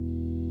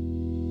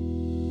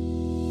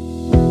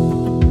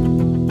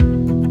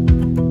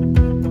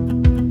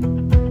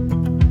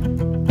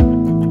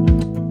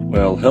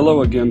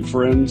Hello again,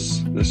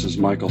 friends. This is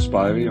Michael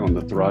Spivey on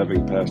the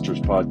Thriving Pastors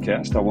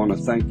Podcast. I want to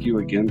thank you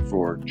again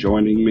for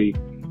joining me.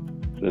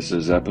 This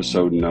is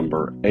episode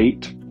number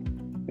 8.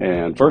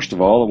 And first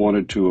of all, I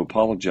wanted to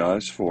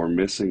apologize for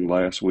missing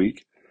last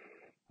week.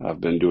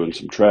 I've been doing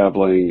some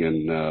traveling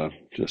and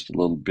just a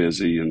little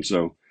busy, and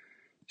so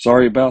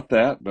sorry about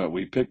that, but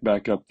we picked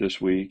back up this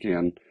week,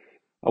 and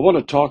I want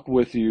to talk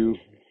with you,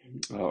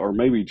 or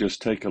maybe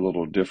just take a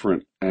little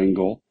different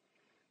angle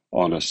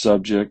on a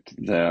subject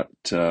that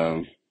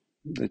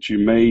you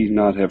may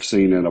not have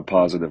seen in a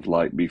positive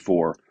light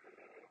before.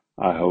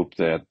 I hope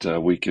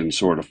that we can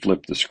sort of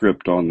flip the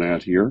script on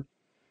that here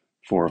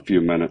for a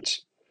few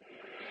minutes.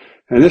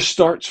 And this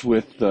starts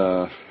with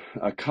a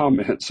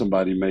comment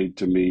somebody made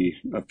to me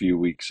a few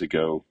weeks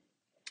ago.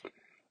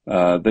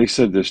 They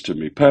said this to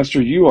me: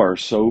 "Pastor, you are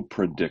so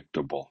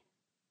predictable.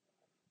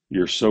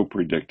 You're so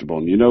predictable."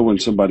 And you know, when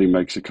somebody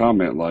makes a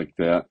comment like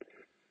that,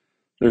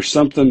 there's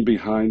something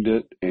behind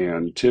it,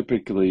 and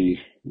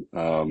typically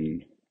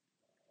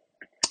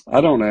I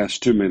don't ask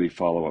too many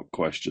follow-up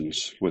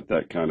questions with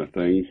that kind of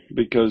thing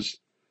because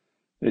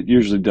it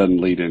usually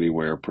doesn't lead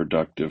anywhere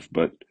productive.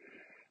 But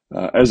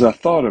as I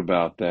thought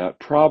about that,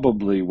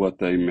 probably what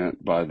they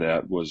meant by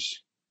that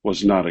was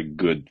not a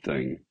good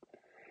thing.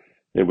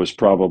 It was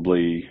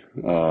probably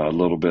a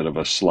little bit of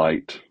a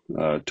slight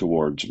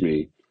towards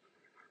me,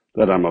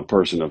 that I'm a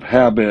person of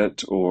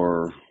habit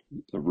or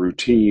a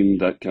routine,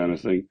 that kind of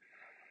thing.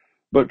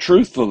 But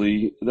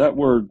truthfully, that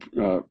word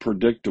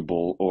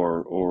predictable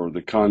or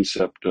the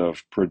concept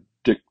of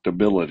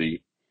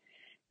predictability,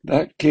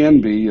 that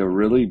can be a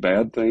really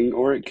bad thing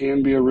or it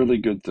can be a really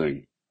good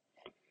thing.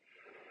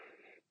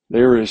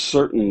 There is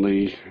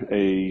certainly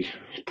a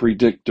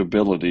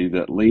predictability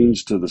that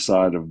leans to the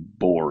side of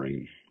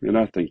boring. And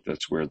I think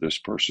that's where this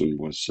person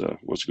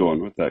was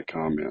going with that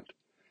comment.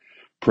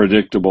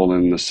 Predictable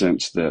in the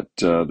sense that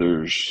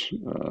there's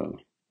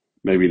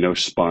maybe no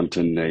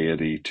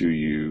spontaneity to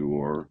you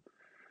or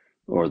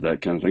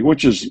that kind of thing,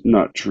 which is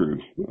not true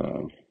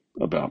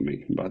about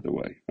me, by the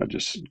way. I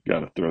just got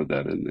to throw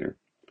that in there.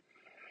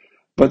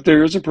 But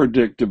there is a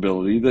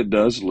predictability that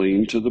does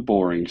lean to the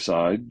boring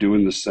side,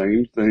 doing the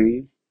same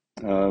thing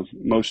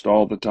most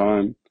all the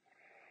time.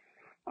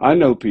 I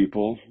know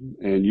people,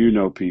 and you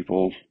know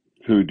people,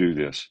 who do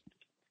this.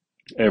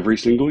 Every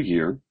single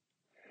year,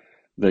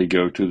 they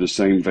go to the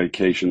same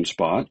vacation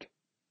spot.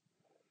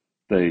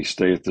 They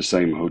stay at the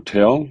same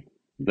hotel.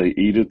 They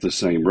eat at the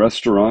same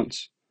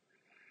restaurants.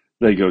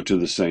 They go to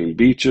the same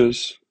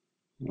beaches,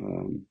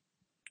 do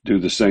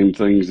the same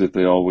things that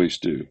they always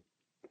do.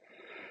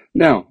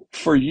 Now,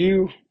 for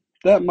you,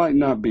 that might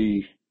not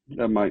be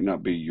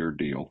your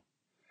deal.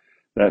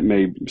 That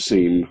may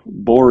seem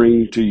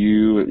boring to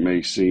you. It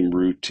may seem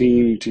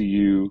routine to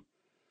you,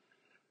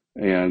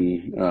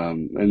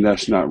 and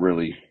that's not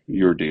really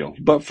your deal.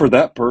 But for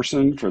that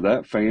person, for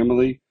that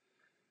family,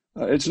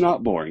 it's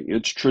not boring.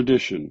 It's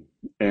tradition,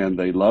 and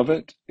they love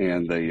it,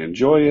 and they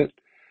enjoy it,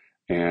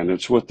 and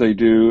it's what they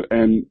do.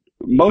 And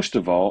most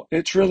of all,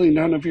 it's really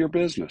none of your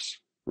business,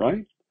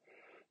 right?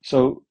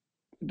 So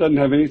it doesn't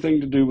have anything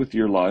to do with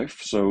your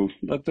life. So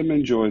let them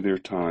enjoy their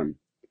time.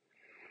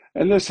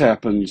 And this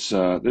happens.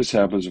 This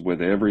happens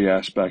with every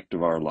aspect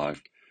of our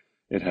life.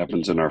 It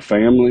happens in our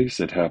families.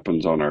 It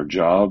happens on our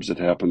jobs. It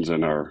happens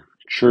in our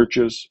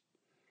churches.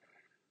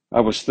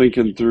 I was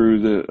thinking through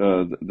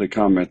the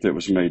comment that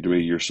was made to me,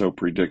 "You're so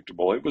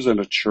predictable." It was in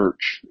a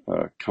church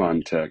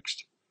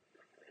context.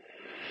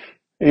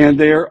 And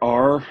there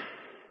are,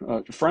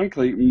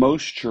 frankly,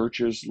 most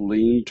churches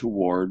lean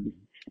toward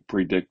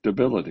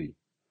predictability.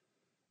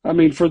 I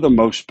mean, for the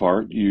most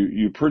part,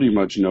 you pretty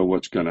much know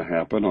what's going to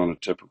happen on a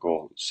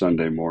typical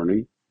Sunday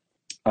morning.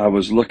 I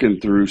was looking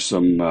through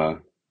some,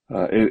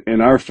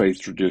 in our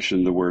faith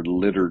tradition, the word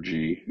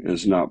liturgy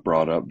is not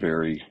brought up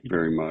very,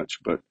 very much,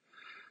 but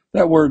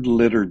that word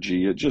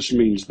liturgy, it just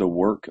means the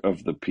work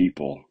of the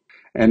people.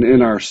 And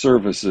in our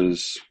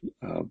services,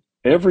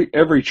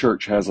 every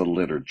church has a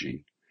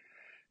liturgy.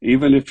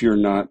 Even if you're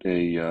not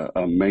a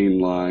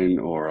mainline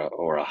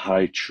or a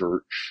high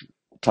church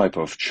type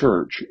of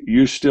church,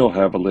 you still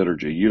have a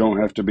liturgy. You don't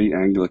have to be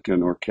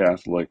Anglican or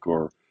Catholic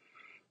or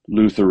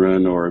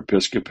Lutheran or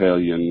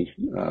Episcopalian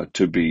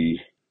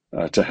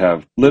to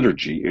have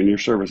liturgy in your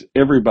service.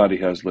 Everybody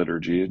has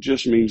liturgy. It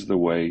just means the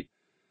way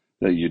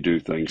that you do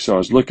things. So I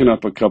was looking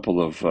up a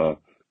couple of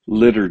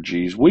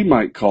liturgies. We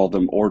might call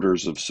them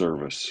orders of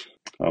service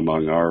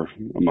among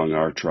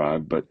our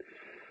tribe, but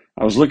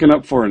I was looking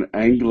up for an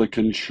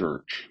Anglican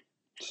church.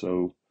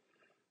 So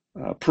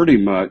pretty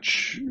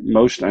much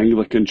most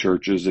Anglican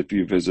churches, if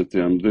you visit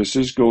them, this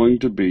is going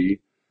to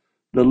be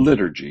the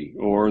liturgy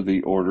or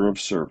the order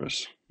of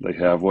service. They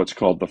have what's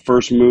called the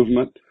first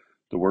movement,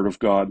 the Word of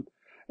God,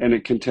 and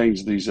it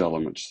contains these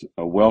elements: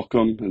 a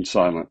welcome and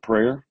silent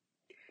prayer,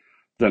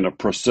 then a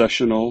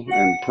processional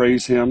and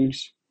praise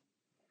hymns,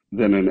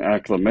 then an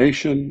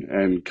acclamation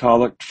and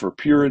collect for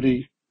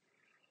purity,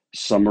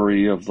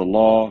 summary of the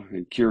law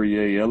and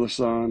Kyrie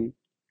eleison,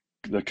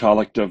 the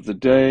collect of the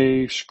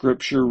day,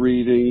 scripture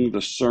reading,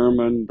 the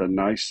sermon, the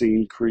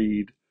Nicene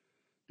Creed,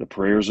 the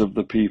prayers of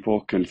the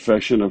people,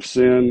 confession of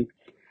sin,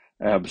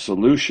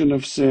 absolution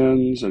of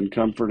sins, and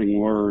comforting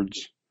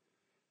words,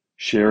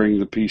 sharing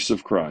the peace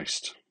of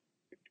Christ.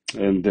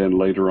 And then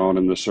later on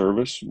in the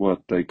service,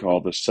 what they call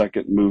the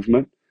second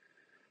movement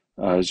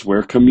is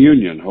where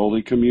communion,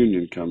 Holy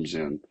Communion, comes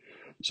in.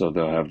 So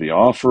they'll have the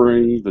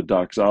offering, the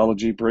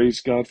doxology, praise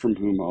God from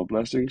whom all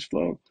blessings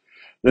flow.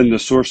 Then the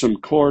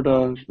Sursum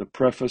Corda, the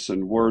preface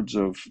and words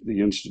of the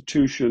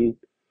institution,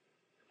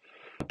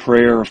 the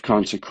prayer of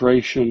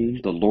consecration,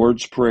 the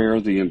Lord's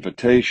Prayer, the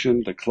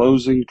invitation, the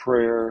closing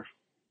prayer,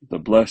 the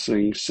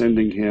blessing,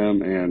 sending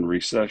him, and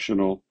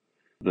recessional,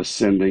 the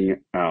sending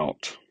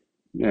out.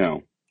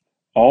 Now,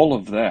 all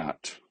of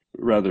that,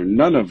 rather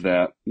none of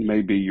that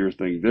may be your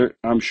thing.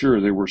 I'm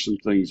sure there were some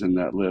things in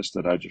that list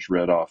that I just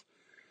read off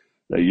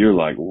that you're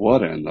like,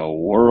 what in the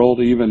world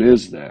even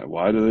is that?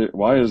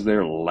 Why is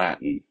there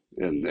Latin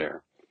in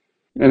there?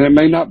 And it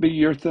may not be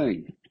your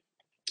thing,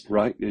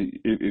 right?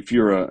 If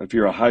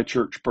you're a high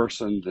church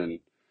person, then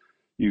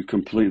you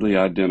completely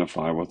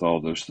identify with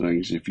all those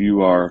things. If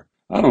you are,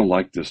 I don't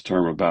like this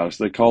term about us.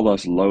 They call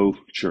us low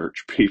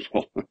church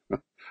people.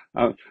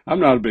 I'm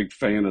not a big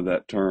fan of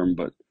that term,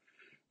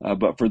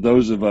 but for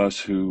those of us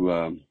who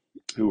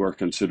are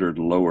considered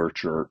lower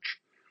church,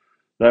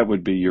 that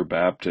would be your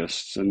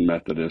Baptists and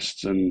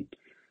Methodists and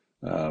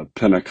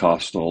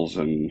Pentecostals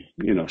and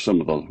some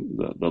of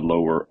the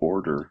lower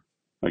order.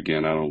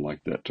 Again, I don't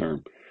like that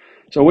term.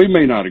 So we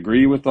may not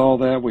agree with all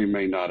that. We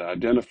may not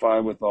identify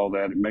with all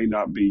that. It may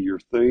not be your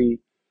thing.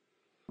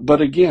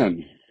 But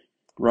again,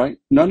 right?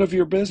 None of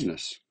your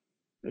business.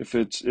 If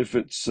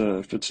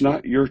it's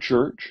not your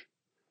church,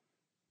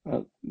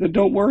 then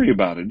don't worry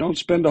about it. Don't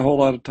spend a whole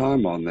lot of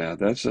time on that.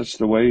 That's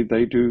the way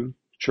they do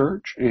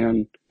church,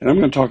 and I'm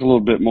going to talk a little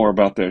bit more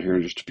about that here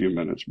in just a few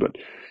minutes. But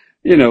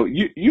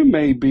you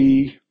may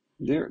be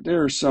there.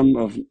 There are some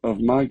of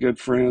my good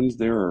friends.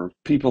 There are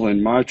people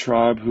in my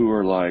tribe who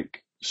are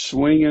like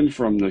swinging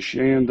from the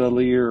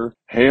chandelier,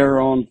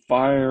 hair on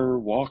fire,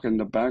 walking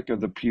the back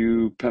of the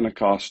pew,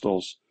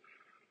 Pentecostals,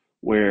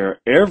 where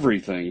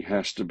everything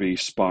has to be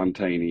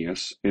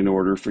spontaneous in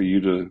order for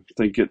you to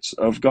think it's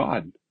of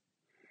God.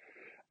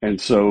 And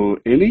so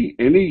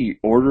any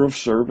order of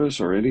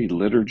service or any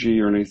liturgy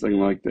or anything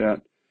like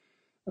that,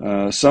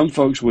 some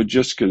folks would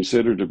just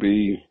consider to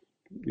be,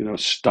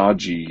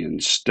 stodgy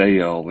and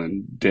stale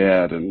and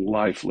dead and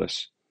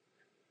lifeless.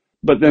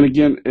 But then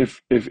again,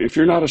 if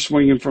you're not a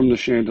swinging from the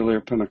chandelier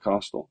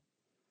Pentecostal,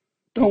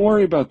 don't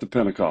worry about the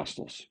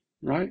Pentecostals,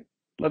 right?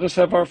 Let us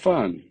have our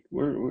fun.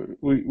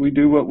 We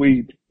do what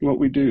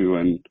we do,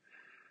 and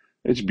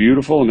it's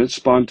beautiful and it's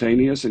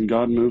spontaneous, and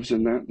God moves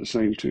in that the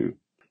same too.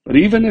 But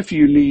even if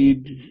you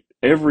need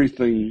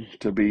everything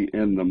to be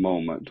in the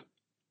moment,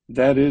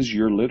 that is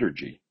your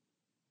liturgy.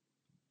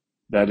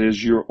 That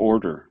is your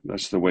order.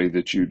 That's the way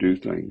that you do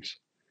things.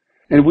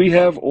 And we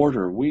have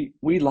order. We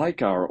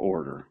like our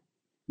order,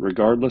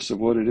 regardless of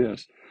what it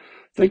is.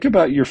 Think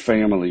about your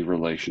family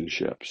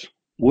relationships.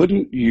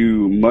 Wouldn't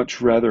you much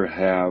rather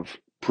have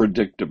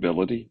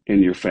predictability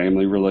in your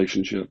family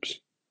relationships?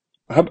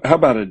 How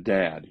about a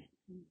dad?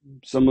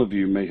 Some of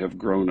you may have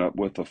grown up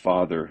with a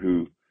father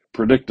who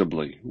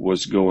predictably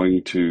was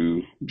going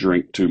to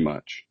drink too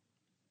much.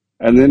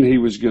 And then he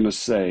was going to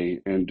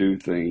say and do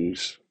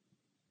things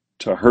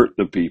to hurt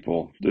the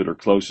people that are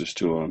closest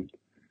to him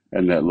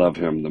and that love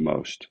him the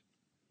most.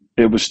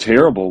 It was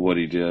terrible what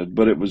he did,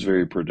 but it was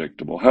very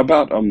predictable. How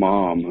about a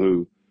mom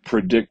who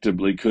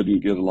predictably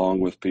couldn't get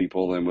along with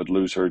people and would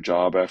lose her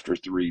job after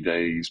 3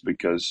 days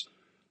because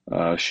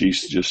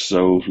she's just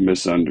so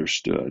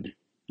misunderstood?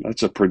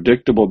 That's a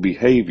predictable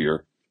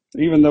behavior,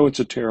 even though it's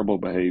a terrible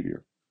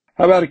behavior.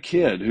 How about a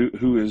kid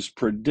who is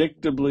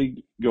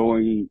predictably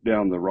going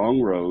down the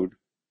wrong road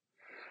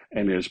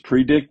and is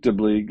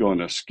predictably going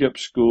to skip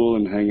school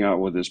and hang out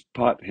with his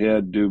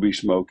pothead, doobie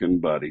smoking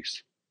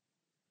buddies?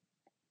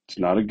 It's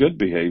not a good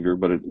behavior,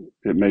 but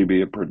it may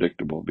be a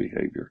predictable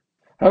behavior.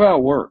 How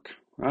about work?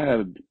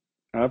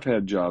 I've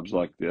had jobs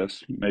like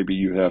this. Maybe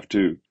you have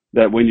too.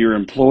 That when your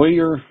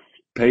employer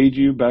paid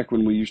you back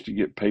when we used to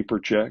get paper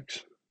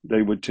checks,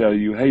 they would tell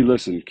you, hey,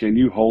 listen, can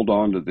you hold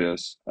on to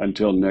this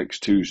until next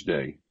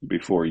Tuesday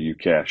before you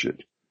cash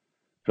it?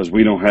 Because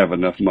we don't have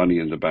enough money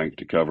in the bank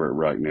to cover it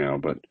right now,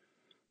 but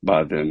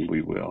by then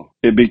we will.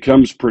 It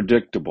becomes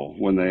predictable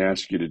when they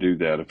ask you to do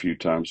that a few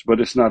times,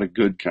 but it's not a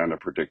good kind of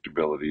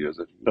predictability, is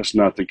it? That's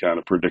not the kind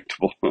of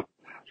predictable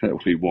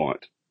that we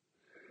want.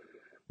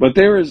 But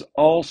there is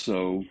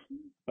also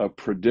a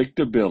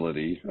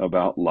predictability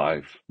about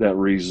life that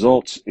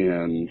results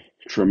in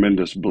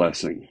tremendous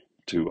blessing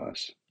to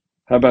us.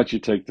 How about you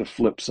take the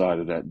flip side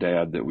of that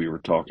dad that we were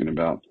talking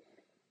about?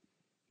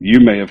 You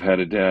may have had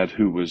a dad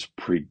who was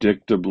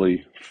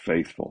predictably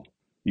faithful.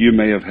 You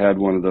may have had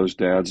one of those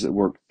dads that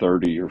worked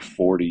 30 or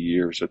 40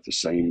 years at the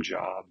same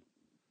job.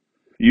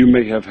 You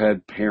may have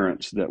had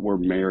parents that were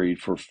married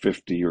for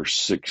 50 or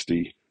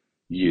 60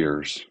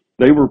 years.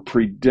 They were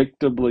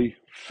predictably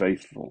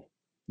faithful.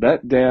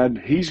 That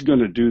dad, he's going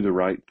to do the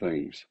right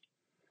things.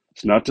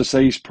 It's not to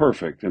say he's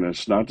perfect, and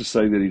it's not to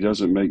say that he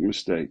doesn't make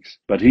mistakes,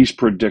 but he's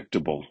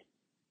predictable.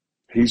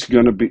 He's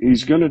going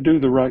to do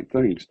the right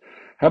things.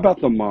 How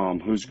about the mom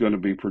who's going to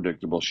be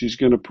predictable? She's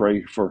going to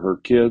pray for her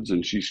kids,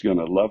 and she's going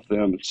to love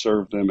them and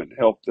serve them and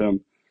help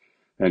them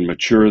and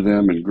mature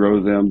them and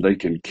grow them. They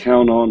can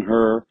count on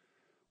her.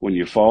 When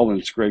you fall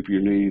and scrape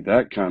your knee,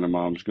 that kind of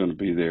mom's going to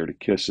be there to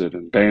kiss it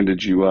and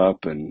bandage you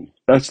up. And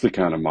that's the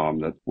kind of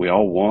mom that we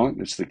all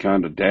want. It's the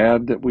kind of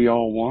dad that we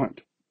all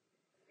want.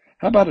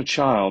 How about a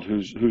child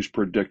who's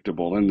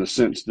predictable in the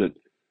sense that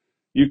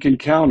you can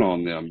count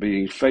on them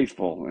being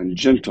faithful and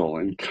gentle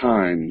and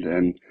kind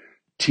and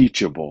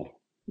teachable?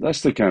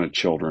 That's the kind of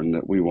children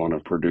that we want to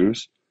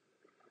produce.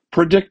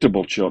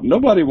 Predictable children.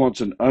 Nobody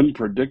wants an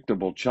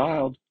unpredictable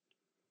child.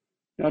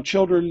 Now,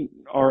 children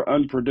are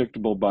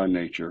unpredictable by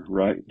nature,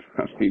 right?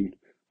 I mean,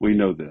 we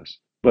know this.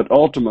 But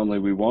ultimately,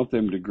 we want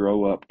them to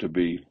grow up to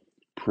be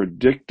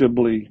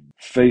predictably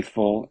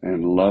faithful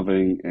and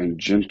loving and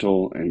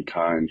gentle and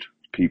kind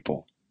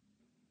people.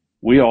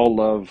 We all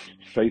love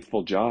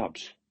faithful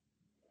jobs.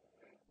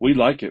 We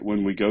like it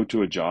when we go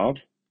to a job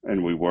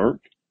and we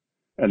work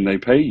and they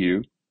pay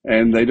you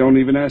and they don't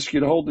even ask you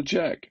to hold the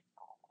check.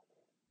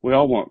 We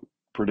all want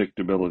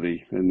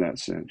predictability in that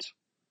sense.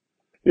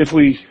 If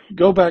we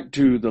go back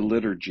to the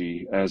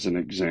liturgy as an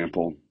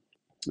example,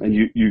 and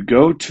you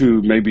go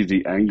to maybe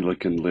the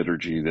Anglican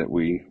liturgy that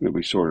we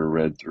sort of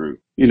read through,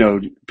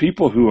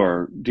 people who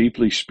are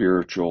deeply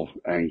spiritual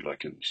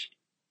Anglicans,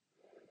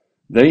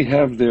 they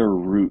have their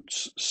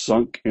roots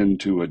sunk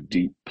into a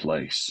deep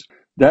place.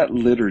 That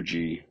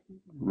liturgy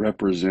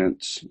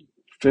represents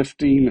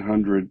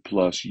 1,500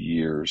 plus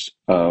years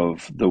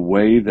of the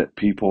way that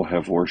people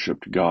have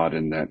worshiped God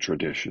in that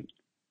tradition.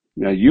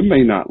 Now, you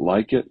may not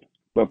like it,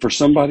 but for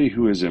somebody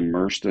who is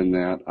immersed in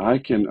that, I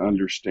can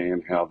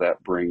understand how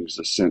that brings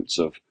a sense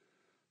of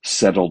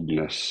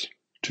settledness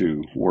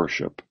to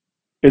worship.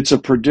 It's a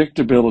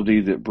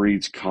predictability that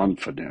breeds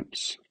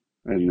confidence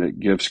and that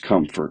gives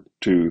comfort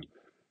to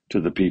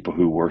the people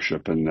who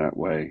worship in that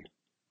way.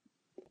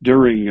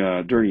 During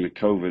the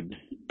COVID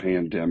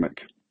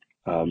pandemic,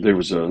 there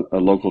was a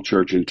local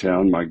church in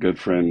town. My good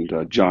friend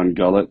John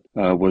Gullett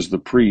was the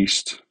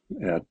priest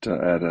at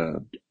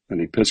an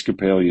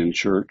Episcopalian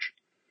church,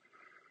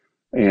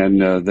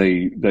 and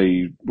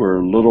they were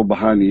a little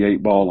behind the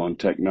eight ball on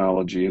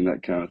technology and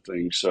that kind of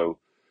thing. So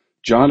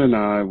John and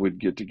I would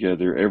get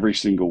together every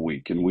single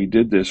week, and we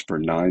did this for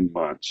 9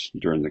 months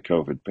during the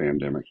COVID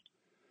pandemic.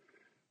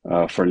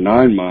 For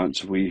 9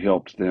 months, we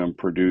helped them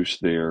produce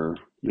their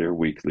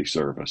weekly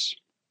service.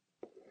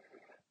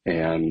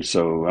 And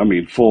so, I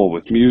mean, full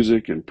with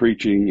music and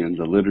preaching and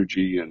the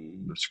liturgy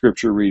and the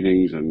scripture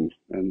readings and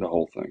the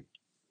whole thing.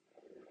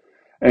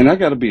 And I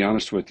got to be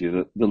honest with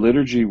you, the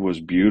liturgy was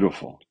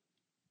beautiful.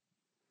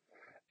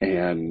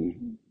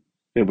 And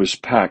it was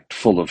packed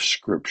full of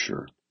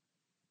scripture.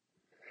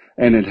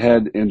 And it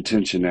had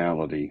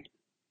intentionality.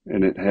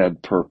 And it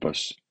had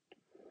purpose.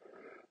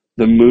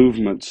 The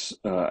movements,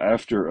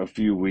 after a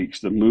few weeks,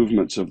 the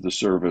movements of the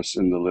service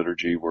in the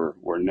liturgy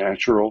were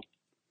natural.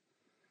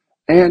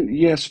 And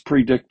yes,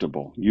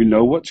 predictable. You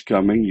know what's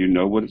coming. You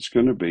know what it's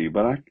going to be.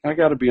 But I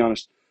got to be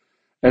honest,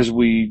 as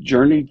we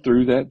journeyed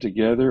through that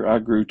together, I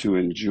grew to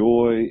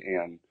enjoy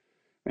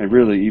and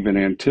really even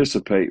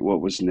anticipate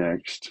what was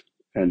next,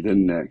 and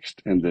then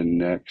next, and then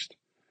next.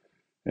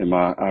 And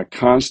I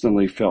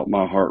constantly felt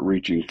my heart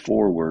reaching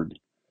forward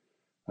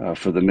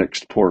for the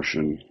next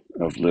portion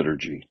of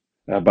liturgy.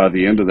 By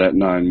the end of that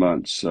 9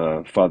 months,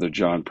 Father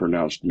John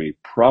pronounced me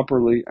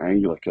properly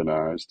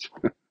Anglicanized.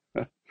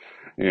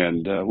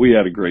 And we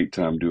had a great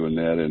time doing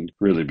that and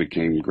really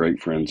became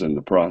great friends in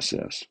the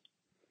process.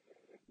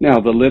 Now,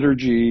 the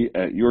liturgy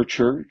at your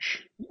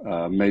church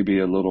may be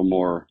a little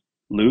more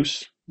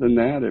loose than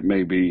that. It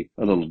may be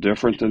a little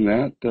different than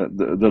that.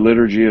 The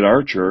liturgy at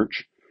our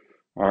church,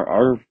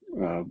 our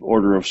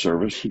order of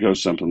service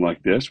goes something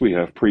like this. We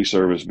have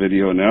pre-service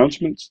video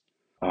announcements.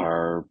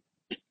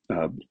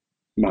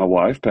 My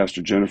wife,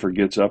 Pastor Jennifer,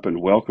 gets up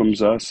and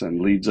welcomes us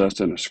and leads us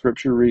in a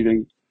scripture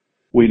reading.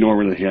 We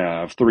normally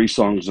have 3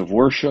 songs of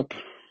worship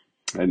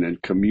and then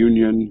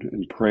communion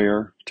and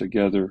prayer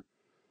together.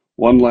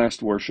 One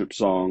last worship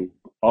song,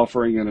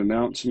 offering and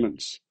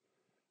announcements,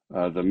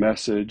 the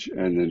message,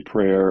 and then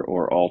prayer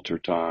or altar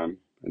time,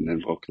 and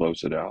then we'll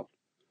close it out.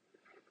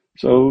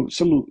 So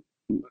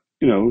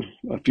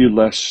a few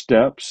less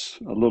steps,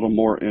 a little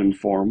more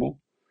informal.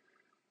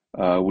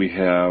 We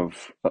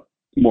have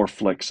more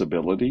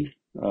flexibility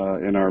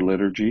in our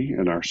liturgy,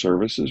 in our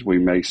services. We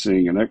may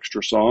sing an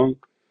extra song.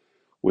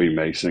 We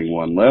may sing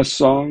one less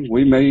song.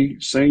 We may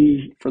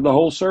sing for the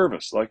whole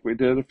service like we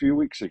did a few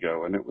weeks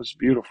ago, and it was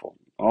beautiful,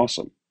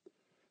 awesome.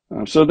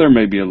 So there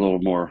may be a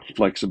little more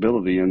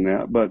flexibility in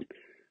that,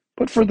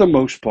 but for the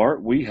most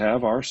part, we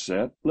have our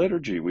set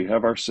liturgy. We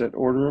have our set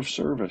order of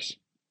service.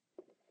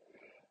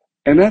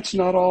 And that's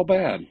not all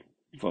bad,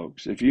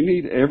 folks. If you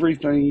need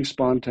everything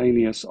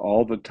spontaneous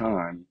all the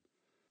time,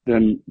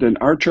 then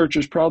our church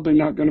is probably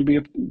not going to be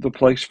the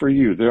place for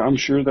you. I'm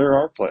sure there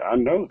are I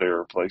know there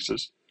are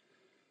places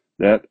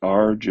that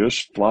are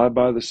just fly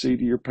by the seat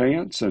of your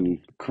pants and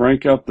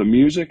crank up the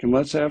music and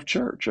let's have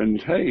church.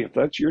 And hey, if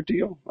that's your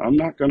deal, I'm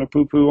not going to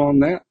poo-poo on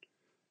that.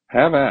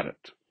 Have at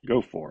it.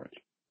 Go for it.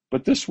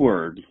 But this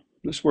word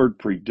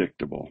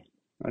predictable,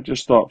 I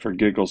just thought for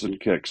giggles and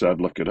kicks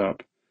I'd look it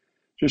up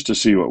just to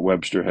see what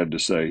Webster had to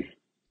say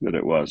that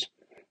it was.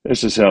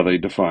 This is how they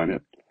define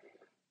it.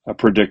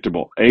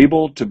 Predictable,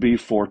 able to be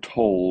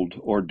foretold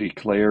or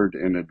declared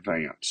in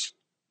advance.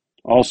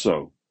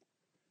 Also,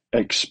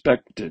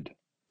 expected,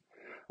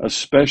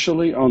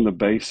 especially on the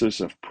basis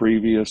of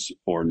previous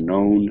or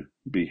known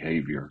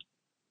behavior.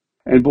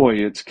 And boy,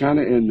 it's kind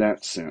of in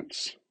that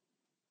sense.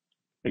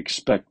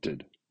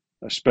 Expected,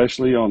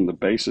 especially on the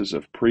basis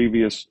of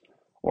previous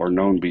or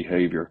known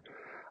behavior.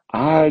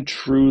 I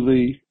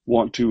truly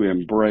want to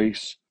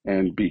embrace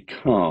and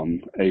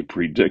become a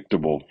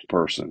predictable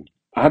person.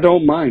 I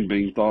don't mind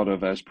being thought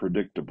of as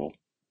predictable,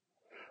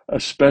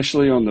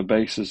 especially on the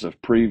basis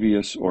of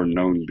previous or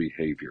known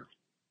behavior.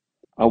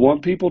 I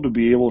want people to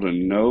be able to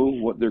know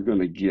what they're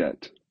going to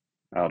get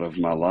out of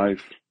my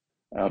life,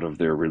 out of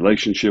their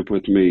relationship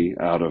with me,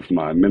 out of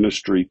my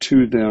ministry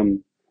to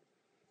them.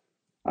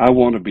 I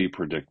want to be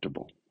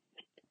predictable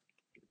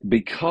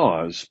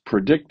because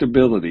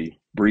predictability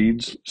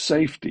breeds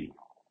safety.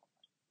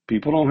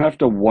 People don't have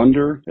to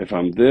wonder if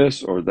I'm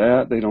this or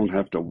that. They don't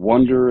have to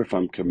wonder if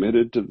I'm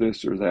committed to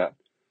this or that.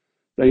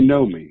 They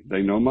know me.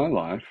 They know my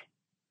life.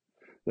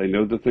 They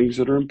know the things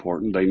that are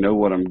important. They know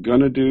what I'm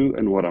going to do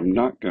and what I'm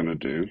not going to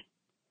do.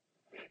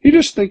 You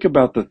just think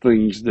about the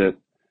things that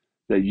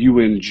you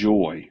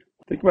enjoy.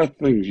 Think about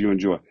the things you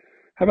enjoy.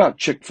 How about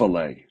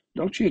Chick-fil-A?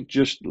 Don't you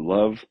just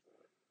love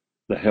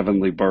the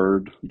heavenly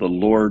bird, the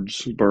Lord's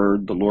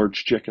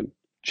chicken?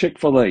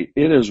 Chick-fil-A,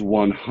 it is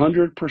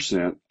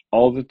 100%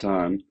 all the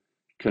time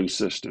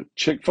consistent.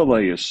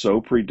 Chick-fil-A is so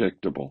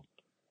predictable.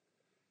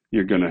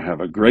 You're going to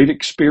have a great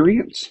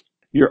experience.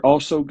 You're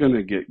also going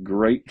to get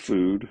great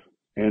food,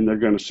 and they're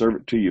going to serve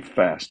it to you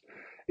fast.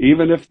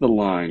 Even if the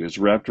line is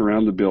wrapped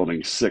around the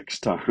building 6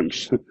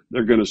 times,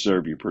 they're going to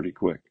serve you pretty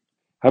quick.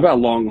 How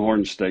about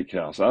Longhorn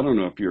Steakhouse? I don't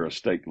know if you're a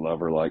steak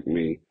lover like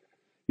me.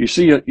 You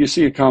see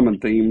a common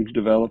theme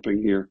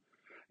developing here.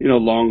 You know,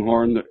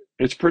 Longhorn,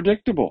 it's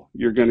predictable.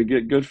 You're going to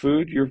get good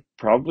food. You're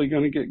probably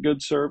going to get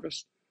good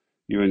service.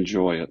 You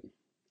enjoy it.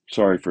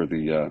 Sorry for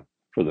the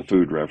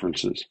food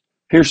references.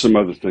 Here's some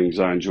other things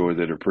I enjoy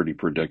that are pretty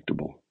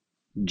predictable.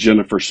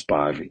 Jennifer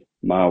Spivey,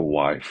 my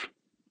wife.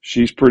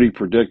 She's pretty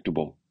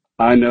predictable.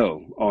 I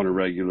know on a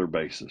regular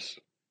basis.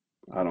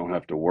 I don't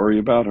have to worry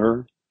about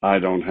her. I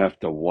don't have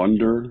to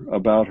wonder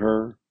about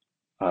her.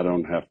 I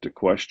don't have to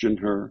question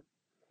her.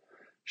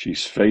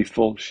 She's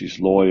faithful.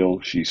 She's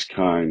loyal. She's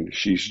kind.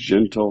 She's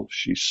gentle.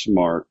 She's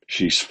smart.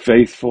 She's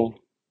faithful.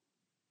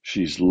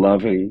 She's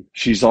loving.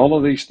 She's all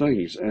of these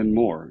things and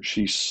more.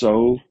 She's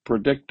so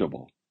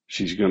predictable.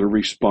 She's going to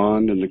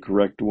respond in the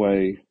correct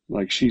way.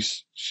 Like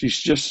she's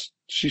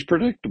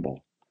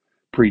predictable.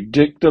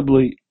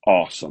 Predictably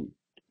awesome.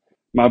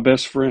 My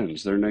best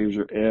friends, their names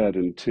are Ed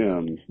and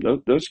Tim.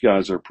 Those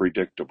guys are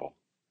predictable.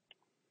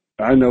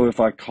 I know if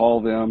I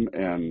call them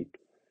and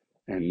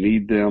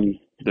need them,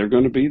 they're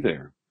going to be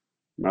there.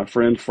 My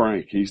friend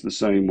Frank, he's the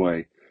same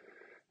way.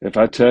 If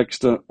I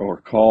text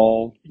or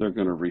call, they're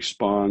going to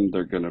respond.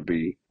 They're going to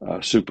be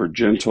super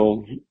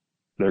gentle.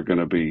 They're going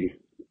to be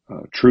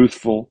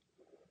truthful.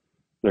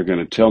 They're going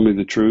to tell me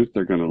the truth.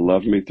 They're going to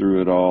love me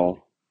through it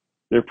all.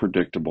 They're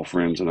predictable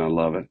friends, and I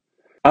love it.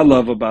 I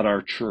love about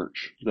our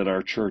church that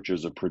our church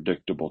is a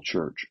predictable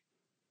church.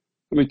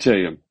 Let me tell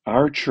you,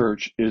 our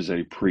church is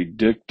a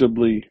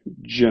predictably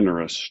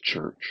generous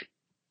church.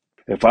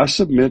 If I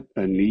submit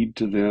a need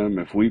to them,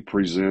 if we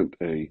present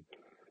a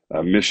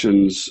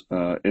missions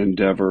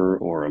endeavor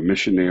or a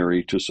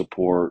missionary to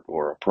support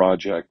or a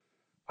project,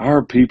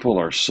 our people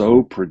are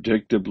so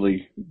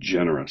predictably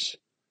generous.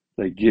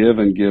 They give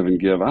and give and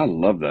give. I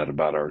love that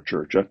about our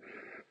church.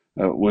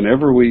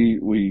 Whenever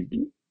we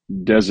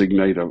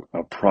designate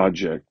a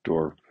project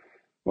or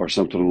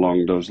something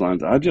along those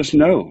lines, I just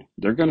know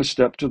they're going to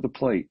step to the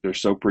plate. They're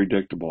so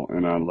predictable,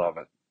 and I love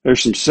it.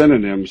 There's some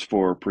synonyms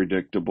for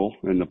predictable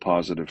in the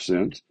positive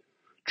sense.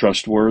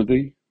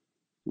 Trustworthy,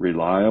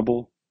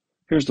 reliable.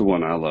 Here's the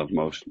one I love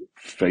most.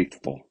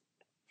 Faithful.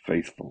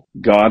 Faithful.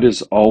 God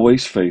is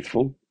always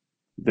faithful.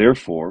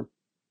 Therefore,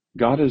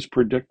 God is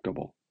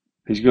predictable.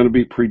 He's going to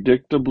be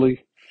predictably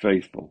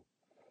faithful.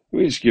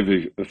 Let me just give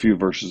you a few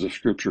verses of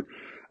scripture.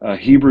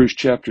 Hebrews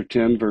chapter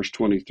 10, verse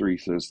 23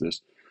 says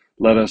this: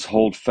 "Let us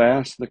hold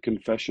fast the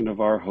confession of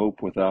our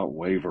hope without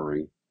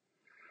wavering,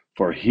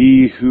 for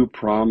he who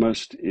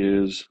promised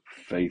is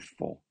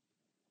faithful."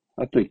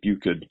 I think you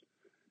could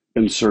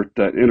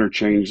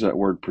interchange that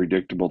word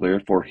predictable there.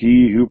 For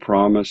he who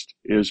promised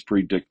is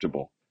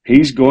predictable.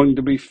 He's going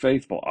to be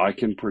faithful. I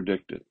can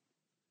predict it.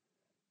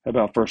 How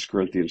about 1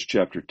 Corinthians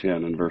chapter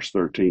 10 and verse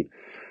 13?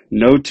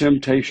 "No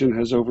temptation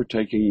has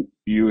overtaken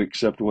you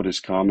except what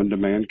is common to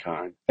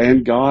mankind.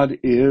 And God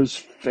is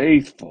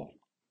faithful.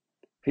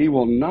 He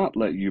will not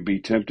let you be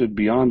tempted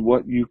beyond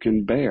what you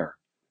can bear.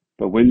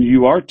 But when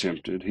you are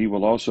tempted, he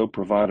will also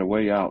provide a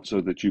way out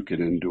so that you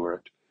can endure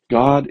it.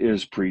 God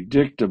is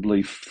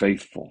predictably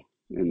faithful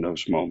in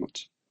those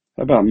moments.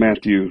 How about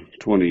Matthew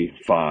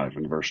 25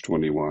 and verse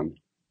 21?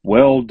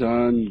 Well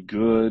done,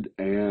 good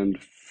and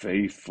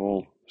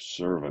faithful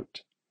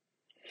servant.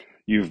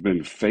 You've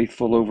been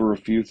faithful over a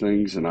few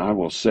things, and I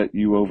will set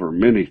you over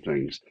many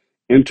things.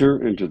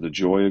 Enter into the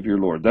joy of your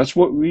Lord. That's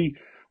what we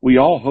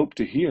all hope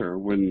to hear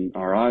when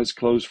our eyes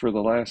close for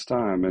the last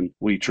time and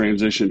we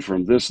transition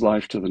from this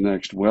life to the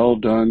next. Well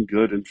done,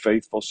 good and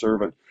faithful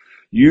servant.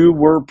 You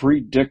were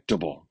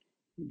predictable.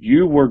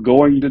 You were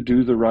going to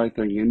do the right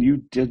thing, and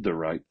you did the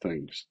right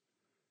things.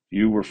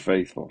 You were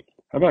faithful.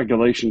 How about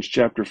Galatians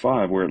chapter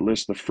 5, where it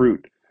lists the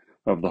fruit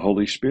of the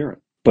Holy Spirit?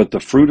 But the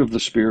fruit of the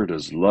Spirit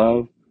is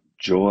love,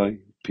 joy,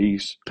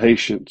 peace,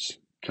 patience,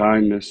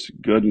 kindness,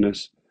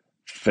 goodness,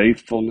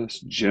 faithfulness,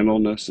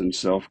 gentleness, and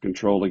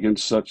self-control.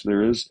 Against such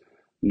there is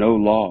no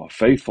law.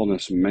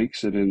 Faithfulness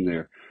makes it in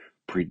there.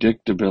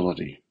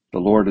 Predictability. The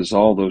Lord is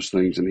all those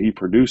things, and he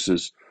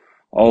produces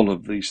all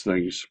of these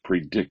things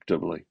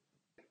predictably.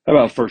 How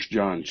about 1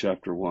 John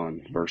chapter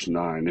 1, verse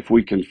 9? If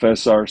we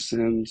confess our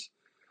sins,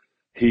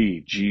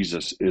 he,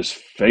 Jesus, is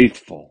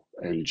faithful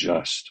and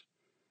just,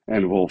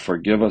 and will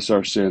forgive us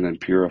our sin and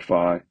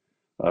purify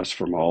us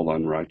from all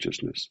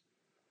unrighteousness.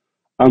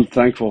 I'm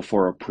thankful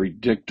for a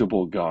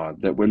predictable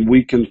God, that when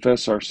we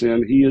confess our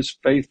sin, he is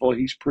faithful,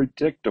 he's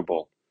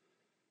predictable,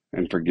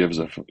 and forgives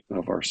us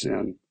of our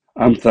sin.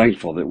 I'm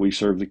thankful that we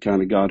serve the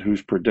kind of God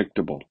who's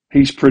predictable.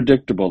 He's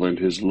predictable in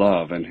his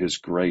love and his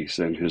grace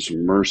and his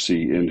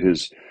mercy and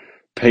his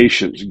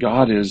patience.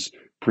 God is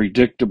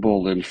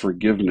predictable in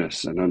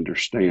forgiveness and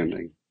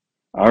understanding.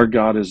 Our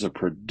God is a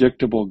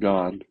predictable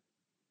God,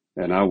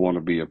 and I want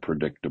to be a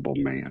predictable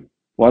man.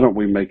 Why don't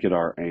we make it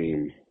our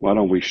aim? Why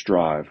don't we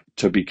strive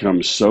to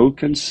become so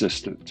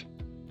consistent,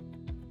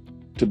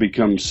 to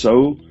become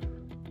so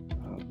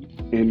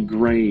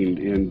ingrained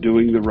in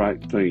doing the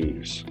right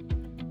things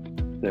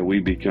that we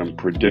become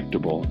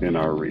predictable in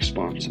our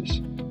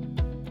responses?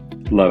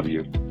 Love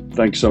you.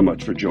 Thanks so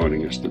much for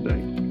joining us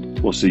today.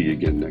 We'll see you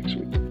again next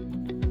week.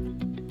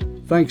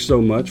 Thanks so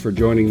much for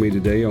joining me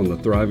today on the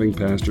Thriving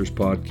Pastors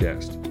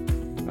Podcast.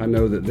 I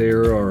know that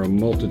there are a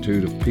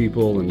multitude of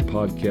people and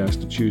podcasts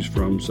to choose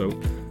from, so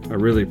I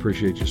really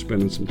appreciate you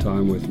spending some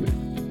time with me.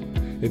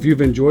 If you've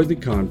enjoyed the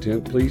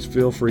content, please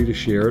feel free to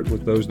share it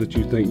with those that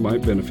you think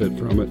might benefit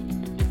from it.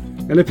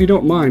 And if you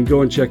don't mind,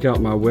 go and check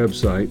out my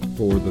website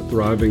for the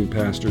Thriving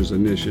Pastors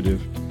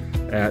Initiative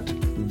at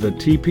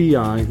thetpi.org.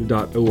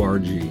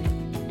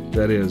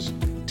 That is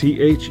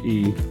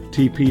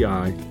thetpi.org.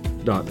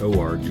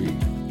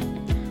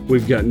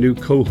 We've got new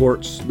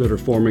cohorts that are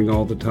forming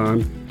all the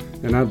time,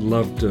 and I'd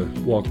love to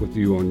walk with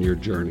you on your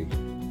journey.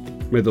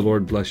 May the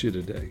Lord bless you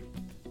today.